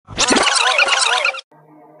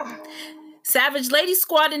Savage Lady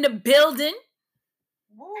Squad in the building.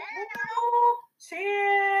 Woo, woo, woo.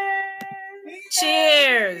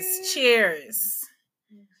 Cheers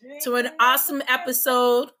to an awesome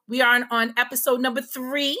episode. We are on episode number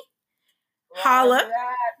 3. Holla.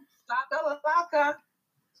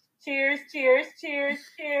 Cheers.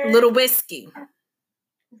 A little whiskey.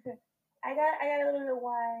 I got a little bit of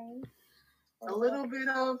wine. A little bit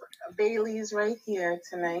of Bailey's right here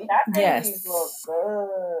tonight. That Yes. Bailey's look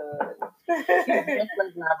good.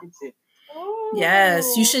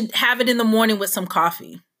 Yes, you should have it in the morning with some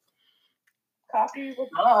coffee. Coffee with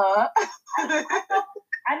I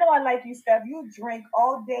know I like you, Steph. You drink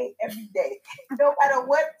all day, every day, no matter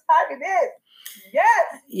what time it is.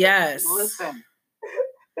 Yes. Listen,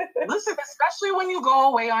 especially when you go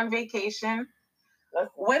away on vacation.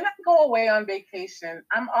 When I go away on vacation,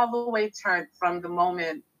 I'm all the way turned from the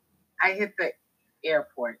moment I hit the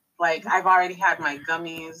airport. Like, I've already had my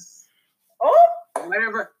gummies. Oh,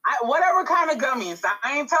 whatever kind of gummies.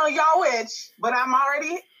 I ain't telling y'all which, but I'm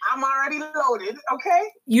already loaded. Okay.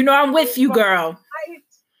 You know I'm with you, girl.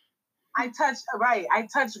 I touch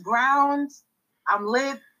ground. I'm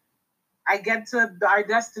lit. I get to our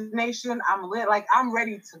destination. I'm lit. Like, I'm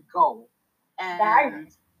ready to go. And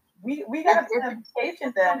we got to plan a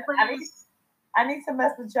vacation then. I need to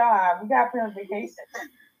mess with y'all. We got to plan a vacation.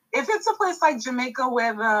 If it's a place like Jamaica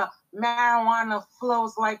where the marijuana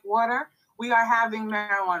flows like water, we are having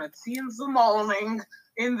marijuana tea in the morning,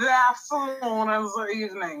 in the afternoon, and the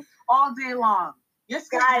evening, all day long. Your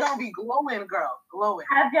skin's gonna be glowing, girl. Glowing.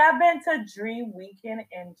 Have y'all been to Dream Weekend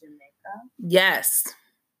in Jamaica? Yes.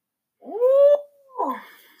 Ooh,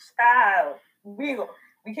 child. We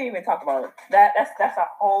can't even talk about it. That's a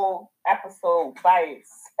whole episode by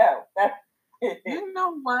itself. You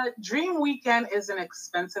know what? Dream Weekend is an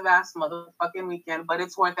expensive ass motherfucking weekend, but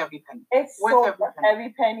it's worth every penny. It's worth every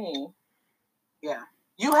penny. Yeah.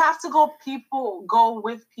 You have to go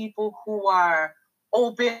with people who are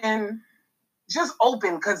open, just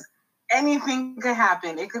open, because anything could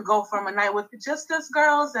happen. It could go from a night with just us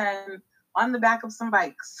girls and on the back of some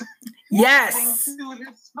bikes. Yes. To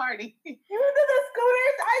this party. You did the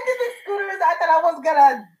scooters? I did the scooters. I thought I was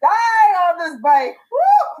gonna die on this bike.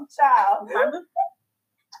 Woo, child.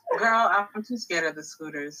 Girl, I'm too scared of the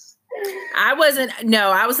scooters. I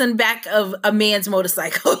was in back of a man's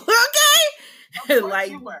motorcycle. Okay?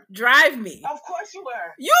 Like, drive me. Of course you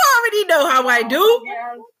were. You already know how I do.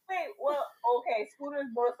 Yeah. Wait, well, okay, scooters,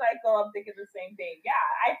 motorcycle, I'm thinking the same thing. Yeah,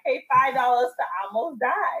 I paid $5 to almost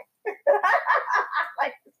die.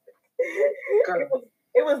 Like,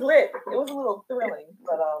 it was lit. It was a little thrilling,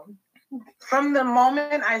 but from the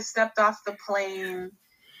moment I stepped off the plane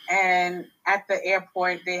and at the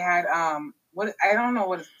airport, they had I don't know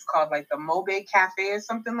what it's called, like the Mobe Cafe or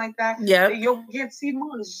something like that. Yeah. You'll get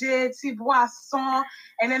manger, boisson,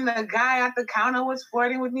 and then the guy at the counter was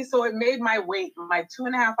flirting with me, so it made my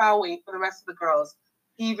 2.5 hour wait for the rest of the girls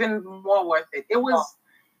even more worth it. It was,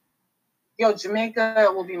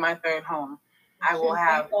 Jamaica will be my third home. I will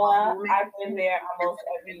have. I've been there almost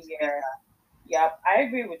every year. Yep, I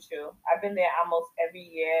agree with you. I've been there almost every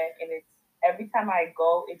year, and it's every time I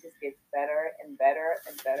go, it just gets better and better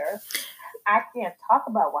and better. I can't talk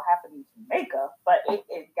about what happened in Jamaica, but it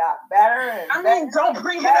got better and better. I mean, don't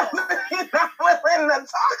bring it up. You're not willing to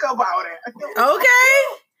talk about it.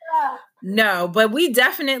 Okay. No, but we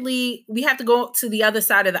have to go to the other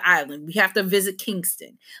side of the island. We have to visit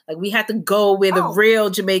Kingston. Like, we have to go where the real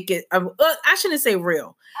Jamaican, I shouldn't say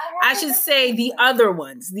real. I should say the other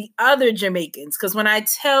ones, the other Jamaicans. Because when I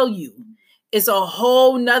tell you, it's a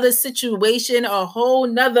whole nother situation, a whole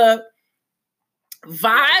nother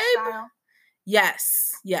vibe.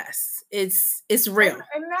 Yes. It's real.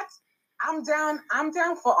 And I'm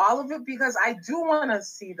down for all of it, because I do want to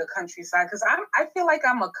see the countryside, because I feel like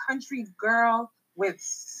I'm a country girl with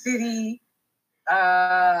city,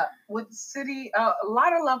 a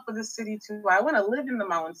lot of love for the city too. I want to live in the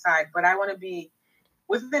mountainside, but I want to be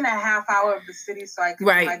within a half hour of the city so I can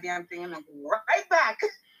do my damn thing and then go right back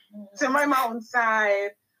to my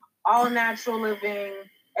mountainside, all natural living,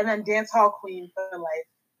 and then dance hall queen for life.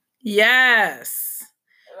 Yes.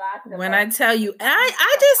 When I tell you,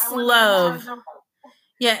 I just love,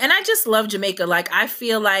 and I just love Jamaica. Like, I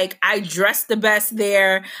feel like I dress the best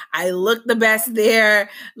there. I look the best there.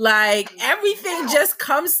 Like, everything just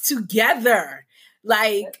comes together.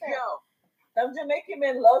 Like, some Jamaican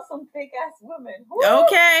men love some thick ass women.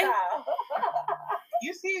 Okay.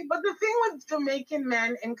 You see, but the thing with Jamaican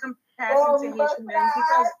men in comparison to Haitian men,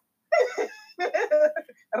 because the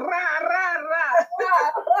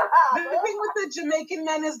thing with the Jamaican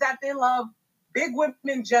men is that they love big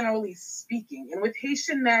women, generally speaking, and with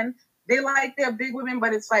Haitian men, They like their big women,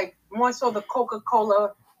 but it's like more so the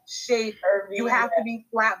Coca-Cola shape. You have to be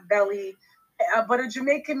flat belly. But a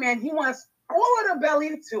Jamaican man, he wants all of the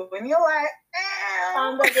belly too. And you're like,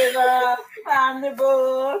 on the river, on the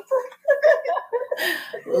boat.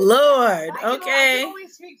 Lord, okay. I can only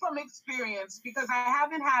speak from experience because I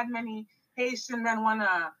haven't had many Haitian men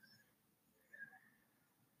wanna.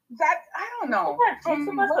 That I don't know. From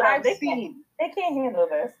what I've seen, they can't handle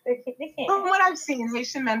this. They can't. From what I've seen,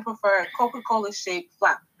 Haitian men prefer Coca-Cola shaped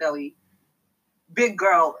flat belly, big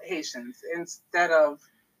girl Haitians instead of,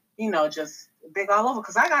 just big all over.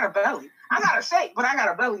 Because I got a belly. I got a shape, but I got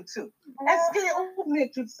a belly too.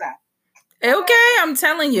 Okay, I'm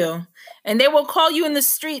telling you. And they will call you in the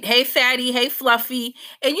street, hey fatty, hey fluffy.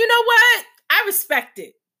 And you know what? I respect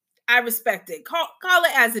it. Call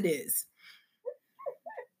it as it is.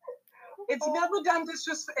 It's never done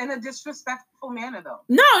in a disrespectful manner, though.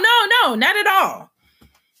 No, not at all.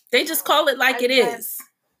 They just call it like it is.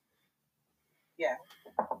 Yeah,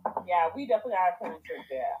 we definitely are a trip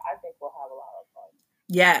there. I think we'll have a lot of fun.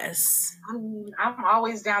 Yes. I'm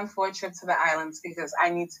always down for a trip to the islands because I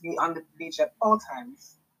need to be on the beach at all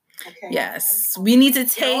times. Okay. Yes, we need to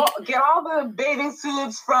get all the bathing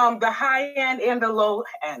suits from the high end and the low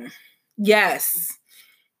end. Yes.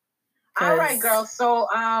 All right, girls. So,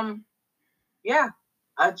 yeah,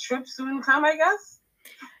 a trip soon come, I guess.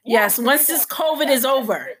 Yes, once this COVID is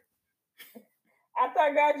over. After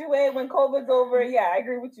I graduate, when COVID's over, yeah, I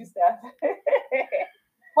agree with you, Steph.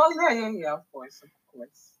 Well, yeah, of course.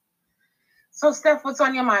 So, Steph, what's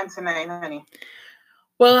on your mind tonight, honey?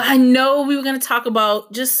 Well, I know we were going to talk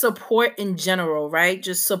about just support in general, right?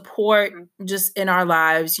 Just support just in our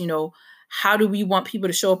lives. How do we want people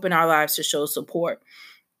to show up in our lives to show support?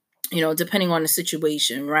 Depending on the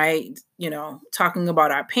situation, right? Talking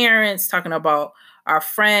about our parents, talking about our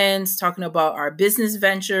friends, talking about our business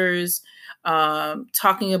ventures,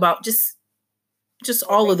 talking about just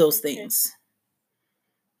all of those things.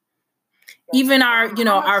 Even our,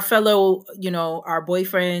 our fellow, our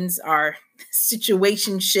boyfriends, our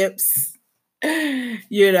situationships,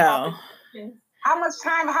 How much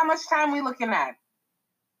time we looking at?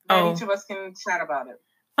 That each of us can chat about it.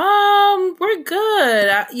 We're good.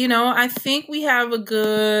 I think we have a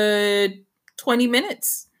good 20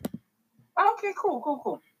 minutes. Okay,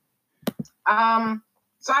 cool.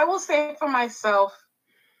 So I will say for myself,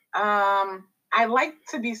 I like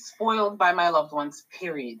to be spoiled by my loved ones,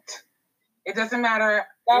 period. It doesn't matter.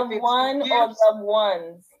 Loved one or loved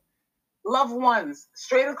ones? Loved ones,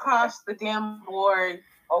 straight across the damn board.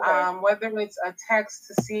 Okay. Whether it's a text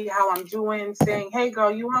to see how I'm doing, saying, hey girl,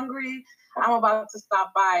 you hungry? I'm about to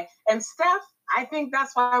stop by. And Steph, I think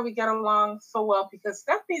that's why we get along so well, because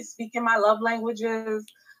Steph is speaking my love languages.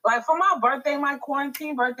 Like for my birthday, my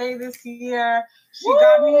quarantine birthday this year, she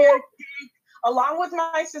got me a cake, along with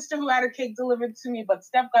my sister who had a cake delivered to me, but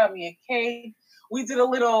Steph got me a cake. We did a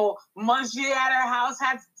little manger at her house,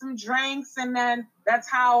 had some drinks, and then that's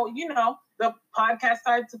how, the podcast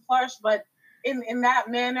started to flourish. But in that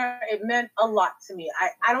manner, it meant a lot to me.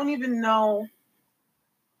 I don't even know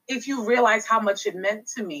if you realize how much it meant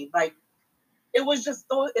to me. Like, it was just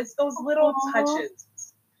those little touches.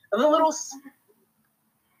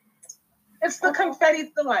 It's the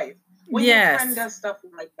confetti to life. When your friend does stuff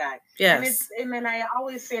like that. Yes. And then I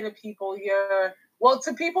always say to people,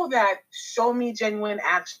 to people that show me genuine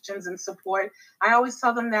actions and support, I always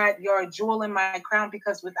tell them that you're a jewel in my crown,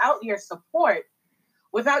 because without your support,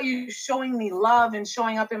 without you showing me love and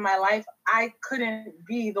showing up in my life, I couldn't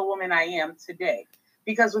be the woman I am today.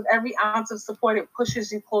 Because with every ounce of support, it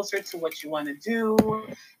pushes you closer to what you want to do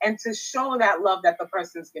and to show that love that the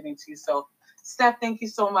person's giving to you. So, Steph, thank you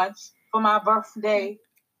so much for my birthday.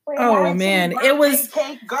 Man, it was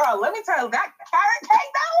cake, girl. Let me tell you, that carrot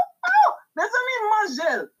cake though. Doesn't mean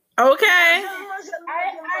mangel. Okay.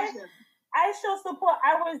 I show support.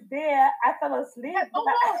 I was there. I fell asleep.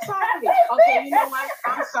 Sorry. Okay, you know what?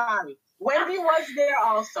 I'm sorry. Wendy was there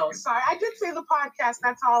also. Sorry, I did say the podcast.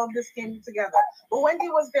 That's how all of this came together. But Wendy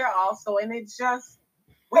was there also, and it just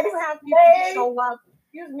when you have people show up.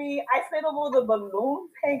 Excuse me. I said over the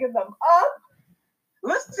balloons, hanging them up.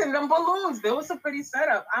 Listen, them balloons. There was a pretty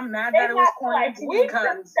setup. I'm mad that it was quarantine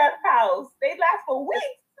because that house. They last for weeks.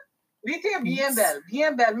 Vite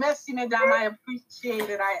bien belle. Merci, mesdames. I appreciate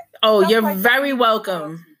it. You're very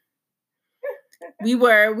welcome. We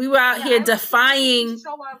were out here defying.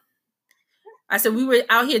 I said we were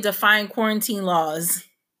out here defying quarantine laws.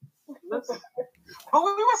 Listen, but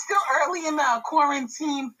we were still early in the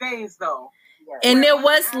quarantine phase, though. And there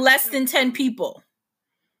was less than 10 people.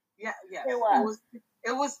 Yeah.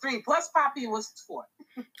 It was 3. Plus Poppy was 4.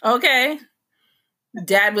 Okay.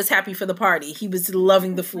 Dad was happy for the party. He was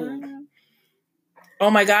loving the food. Oh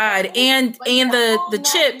my God. And the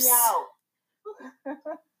chips.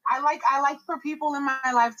 I like for people in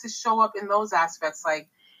my life to show up in those aspects, like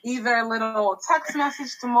either a little text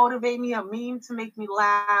message to motivate me, a meme to make me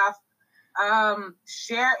laugh,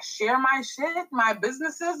 share my shit, my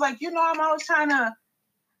businesses. Like, I'm always trying to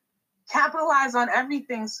capitalize on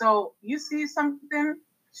everything. So you see something,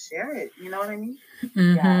 share it. You know what I mean?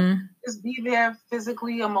 Mm-hmm. Yeah. Just be there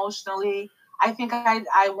physically, emotionally. I think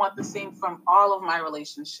I want the same from all of my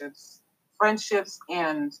relationships, friendships,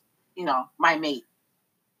 and, my mate.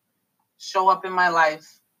 Show up in my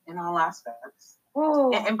life in all aspects.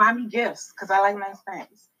 And buy me gifts because I like nice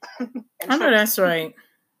things. I know that's right.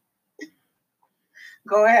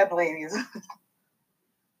 Go ahead, ladies.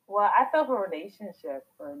 Well, I feel for a relationship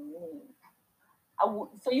for me.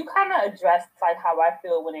 So you kind of addressed like how I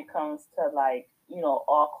feel when it comes to like,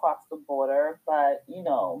 all across the border. But,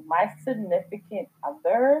 my significant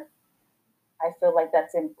other, I feel like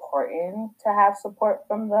that's important to have support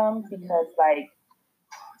from them because like,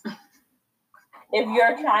 if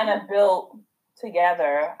you're trying to build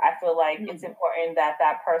together, I feel like it's important that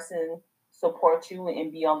that person supports you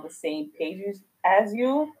and be on the same page as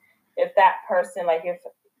you. If that person, like if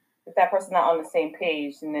that person's not on the same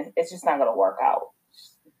page, then it's just not going to work out.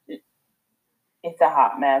 It's a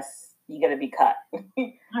hot mess. You got to be cut. So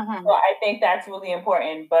I think that's really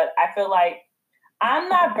important. But I feel like I'm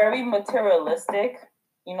not very materialistic.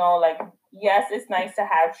 Like, yes, it's nice to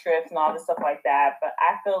have trips and all this stuff like that. But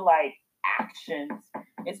I feel like actions,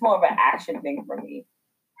 it's more of an action thing for me.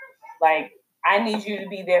 Like, I need you to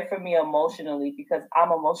be there for me emotionally because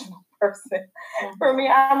I'm an emotional person. For me,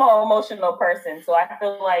 I'm an emotional person. So I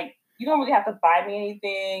feel like you don't really have to buy me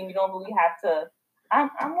anything. You don't really have to. I'm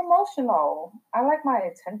emotional. I like my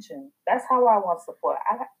attention. That's how I want support.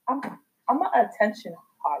 I'm an attention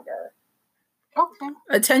hogger. Okay.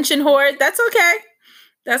 Attention whore. That's okay.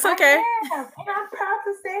 That's okay. I am, and I'm proud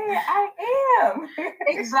to say it. I am.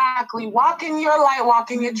 Exactly. Walk in your light,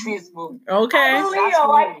 walk in your trees, boo. Okay. I'm Leo.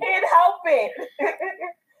 I can't help it.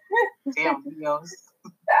 Damn, Leos.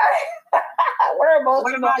 We're emotional.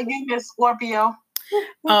 What about you, Miss Scorpio?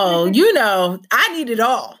 Oh, I need it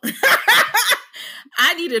all.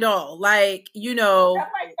 I need it all. Like, That's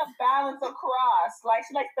like the balance across. Like,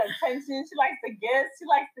 she likes the attention. She likes the gifts. She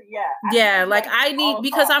likes the, Yeah, like I need,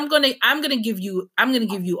 because I'm gonna give you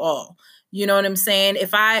all. You know what I'm saying?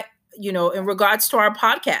 If I, in regards to our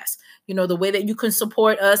podcast, the way that you can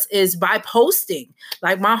support us is by posting.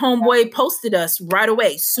 Like my homeboy posted us right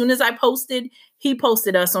away. As soon as I posted, he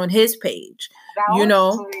posted us on his page.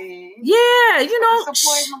 Sweet. Yeah,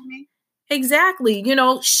 support, mommy. Exactly.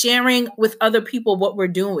 Sharing with other people what we're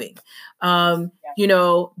doing.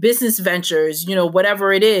 Business ventures,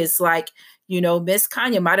 whatever it is, like, Miss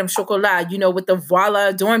Kanya, Madame Chocolat, with the Voila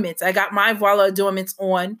adornments. I got my Voila adornments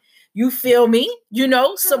on. You feel me?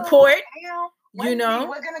 Support. We're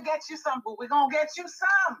gonna get you some, but we're gonna get you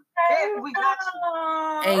some. Baby, we got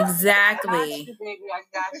you. Exactly. I got you, baby. I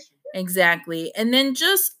got you. Exactly. And then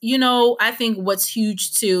just, I think what's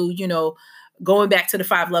huge too, going back to the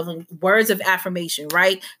 5 level words of affirmation,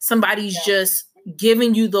 right? Somebody's just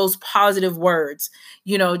giving you those positive words,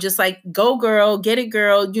 just like, go girl, get it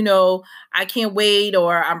girl, I can't wait,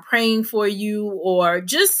 or I'm praying for you, or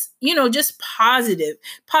just, just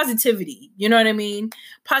positivity. You know what I mean?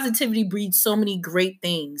 Positivity breeds so many great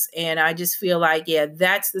things. And I just feel like,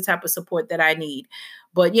 that's the type of support that I need.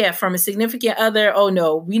 But from a significant other, oh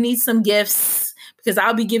no, we need some gifts because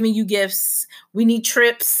I'll be giving you gifts. We need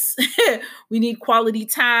trips. We need quality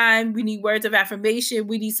time. We need words of affirmation.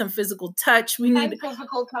 We need some physical touch. We need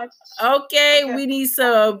physical touch. Okay. We need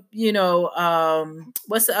some,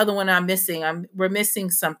 what's the other one I'm missing? We're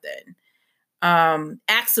missing something.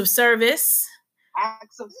 Acts of service.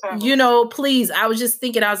 Acts of service. Please. I was just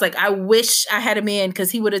thinking, I was like, I wish I had a man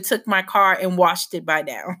because he would have took my car and washed it by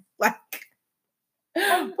now. Like,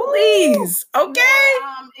 please. Okay.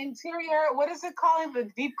 Interior, what is it called? The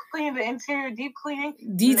deep clean, the interior deep cleaning.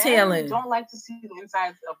 Detailing. Men don't like to see the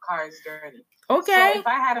insides of cars dirty. Okay. So if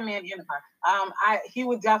I had a man in a car, he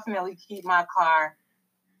would definitely keep my car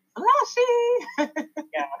flashy.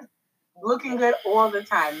 Looking good all the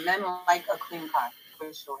time. Men like a clean car,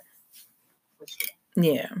 for sure.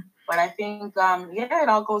 Yeah. But I think, it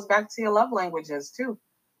all goes back to your love languages too.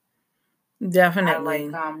 Definitely.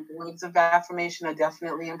 Words of affirmation are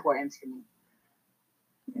definitely important to me.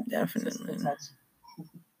 Definitely.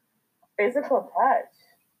 Physical touch.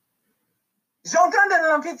 J'entends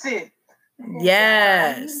dans pitié.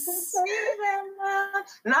 Yes.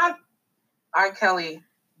 Not R. Kelly,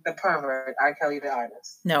 the pervert, R. Kelly the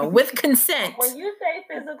artist. No, with consent. When you say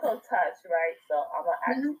physical touch, right? So I'm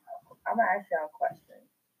gonna ask y'all a question.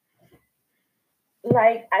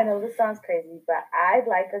 Like, I know this sounds crazy, but I'd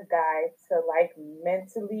like a guy to like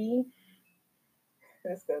mentally.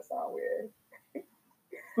 This does sound weird.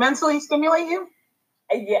 Mentally stimulate you?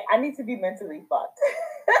 Yeah, I need to be mentally fucked.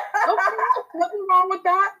 Okay, nothing wrong with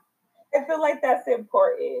that. I feel like that's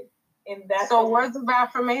important. And that's so words of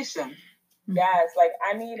affirmation. Yes, like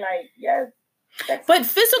I need yes. But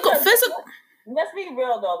physical. Let's be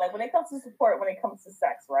real though. Like when it comes to support, when it comes to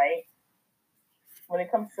sex, right? When it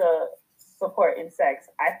comes to support in sex,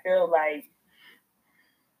 I feel like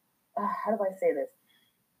how do I say this?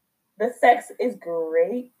 The sex is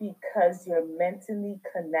great because you're mentally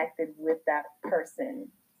connected with that person.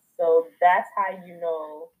 So that's how you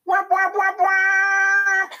know. Blah, blah, blah,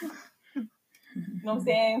 blah. You know what I'm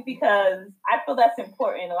saying? Because I feel that's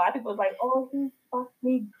important. A lot of people are like, oh, he fucked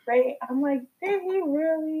me great. I'm like, did he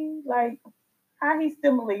really? Like, how he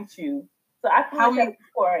stimulates you? So I feel like that's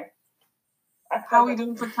important. How we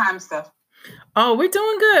doing for time stuff? Oh, we're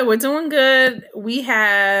doing good. We're doing good. We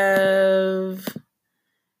have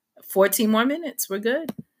 14 more minutes. We're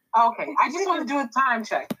good. Okay. I just want to do a time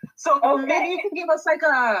check. So maybe you can give us like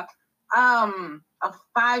a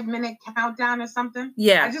 5-minute countdown or something.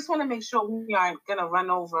 Yeah. I just want to make sure we aren't gonna run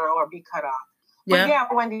over or be cut off. Yeah. But yeah,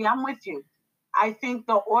 Wendy, I'm with you. I think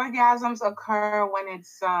the orgasms occur when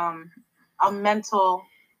it's a mental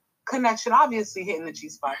connection. Obviously, hitting the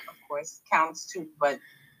G-spot, of course, counts too. But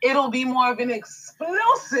it'll be more of an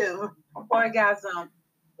explosive orgasm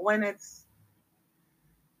when it's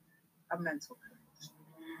a mental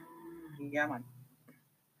connection. Yeah, man.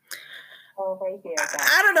 Oh, right here.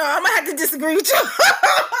 I don't know. I'm gonna have to disagree with you.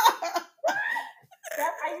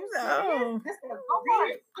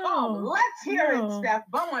 Let's hear it, Steph.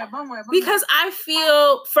 Because I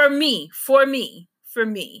feel for me,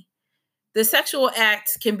 the sexual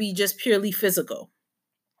act can be just purely physical.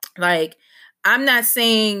 Like, I'm not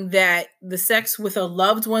saying that the sex with a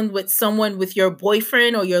loved one, with someone, with your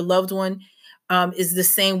boyfriend or your loved one, is the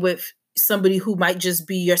same with somebody who might just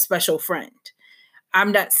be your special friend.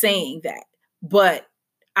 I'm not saying that, but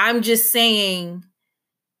I'm just saying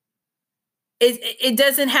it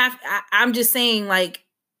doesn't have, I'm just saying, like,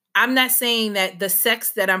 I'm not saying that the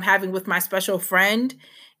sex that I'm having with my special friend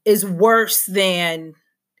is worse than,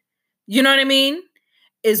 you know what I mean?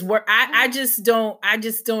 Is where I just don't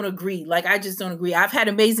agree. Like, I just don't agree. I've had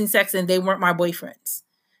amazing sex and they weren't my boyfriends.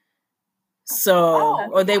 So,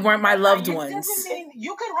 or they weren't my loved ones.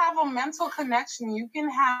 You could have a mental connection. You can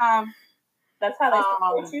have. That's how they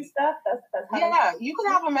support you stuff. That's how you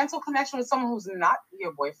can have a mental connection with someone who's not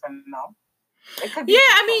your boyfriend, though.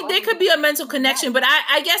 I mean, there could be a mental connection, but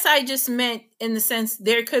I guess I just meant in the sense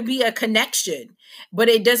there could be a connection, but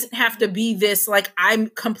it doesn't have to be this, like, I'm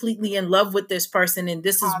completely in love with this person and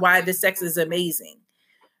this is why the sex is amazing.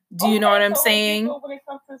 Do you know what I'm saying? You feel when it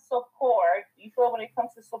comes to support,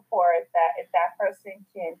 that if that person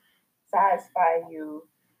can satisfy you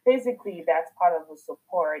physically, that's part of the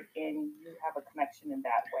support and you have a connection in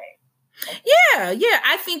that way. Yeah.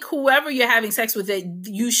 I think whoever you're having sex with,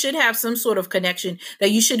 you should have some sort of connection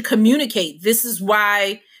that you should communicate. This is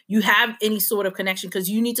why you have any sort of connection, because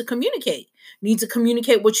you need to communicate. You need to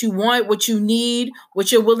communicate what you want, what you need,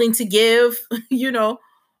 what you're willing to give,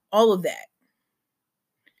 all of that.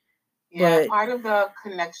 Yeah, but part of the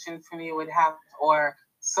connection for me would have, or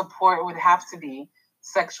support would have to be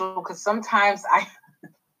sexual, because sometimes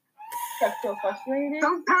sexual frustrated?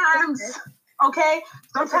 Sometimes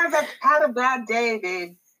I've had a bad day,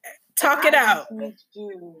 babe. Talk it out.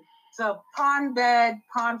 So pawn bed,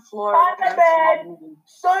 pawn floor. Pawn the bed.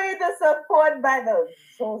 Show you the support by the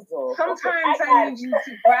sozo. Sometimes I need you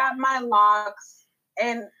to grab my locks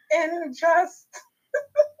and just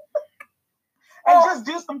just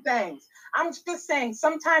do some things. I'm just saying,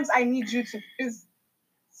 sometimes I need you to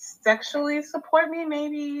sexually support me,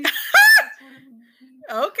 maybe.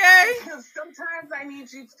 Okay. Sometimes I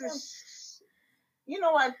need you to, you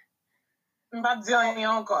know what? But we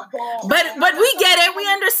get it. We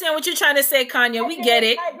understand what you're trying to say, Kanya. We get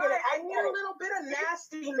it. I need a little bit of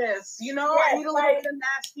nastiness, Yes, I need a little bit of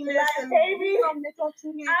nastiness. And baby,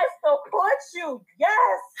 I support you.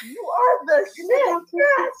 Yes, you are the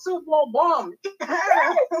shit. Super bomb.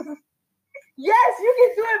 Yes, you can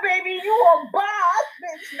do it, baby. You a boss,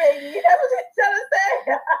 bitch, baby. That's what you're trying to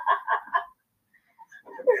say.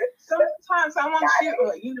 Sometimes I want you.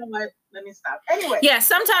 You know what? Let me stop. Anyway. Yeah,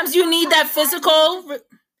 sometimes you need that physical.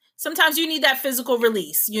 Sometimes you need that physical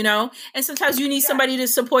release, and sometimes you need somebody to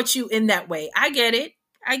support you in that way. I get it.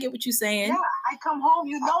 I get what you're saying. Yeah, I come home.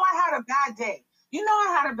 I had a bad day. You know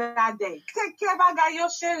I had a bad day. Take care if I got your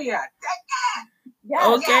shit yet. Take care. Yes,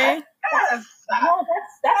 okay. Yes. No,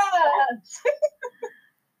 that's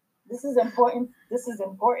this is important. This is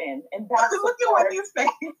important. And that's look at what he's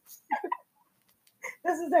saying.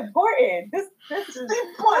 This is important. This is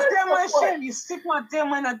important. You stick my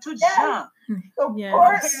damn in a two jump.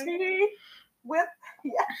 Support me with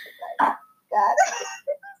God.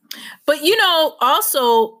 But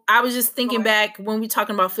also I was just thinking back when we're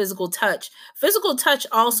talking about physical touch. Physical touch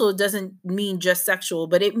also doesn't mean just sexual,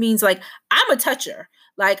 but it means like I'm a toucher.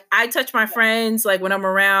 Like I touch my friends, like when I'm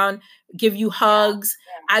around, give you hugs.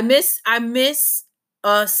 Yeah. I miss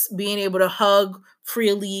us being able to hug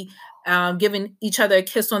freely, giving each other a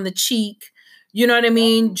kiss on the cheek. You know what I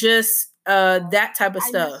mean? Just that type of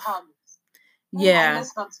stuff. Yeah. I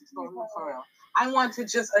miss hugs for real. I want to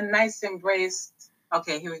just a nice embrace.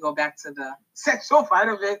 Okay, here we go back to the sexual part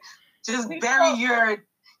of it. Just bury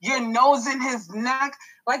your nose in his neck.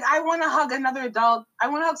 Like, I want to hug another adult. I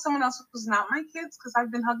want to hug someone else who's not my kids because I've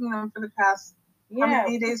been hugging them for the past how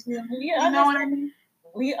many days? You know what I mean?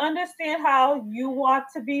 We understand how you want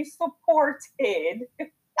to be supported.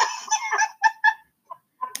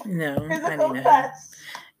 No, I don't know.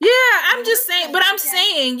 Yeah, I'm just saying, but I'm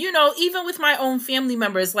saying, even with my own family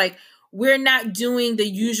members, like, we're not doing the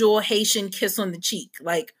usual Haitian kiss on the cheek.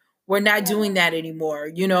 Like, we're not doing that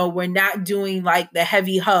anymore. We're not doing like the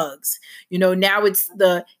heavy hugs. Now it's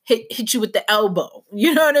the hit you with the elbow.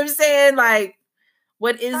 You know what I'm saying? Like,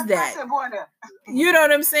 what is that? You know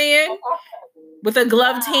what I'm saying? With a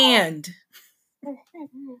gloved hand.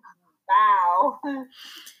 Wow.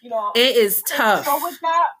 It is tough. So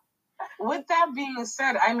with that being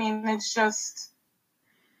said, I mean, it's just,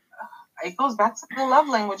 it goes back to the love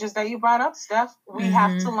languages that you brought up, Steph. We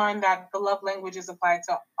have to learn that the love languages apply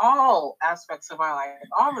to all aspects of our life,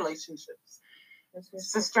 all relationships,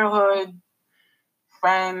 sisterhood,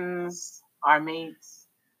 friends, our mates,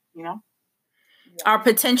 our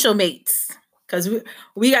potential mates, because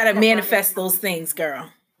we got to manifest those things, girl.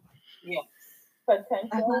 Yeah.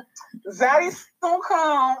 Potential. Zaddy's so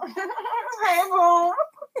calm. Hey, boom.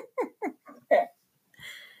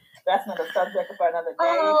 That's not a subject for another day.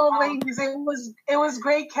 Oh, ladies, it was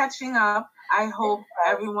great catching up. I hope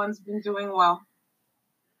everyone's been doing well.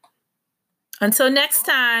 Until next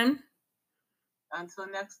time.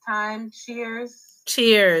 Cheers.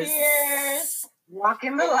 Cheers. Walk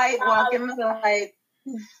in the light.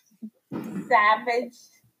 Savage.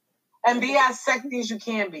 And be as sexy as you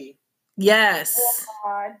can be. Yes.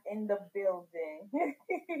 God in the building.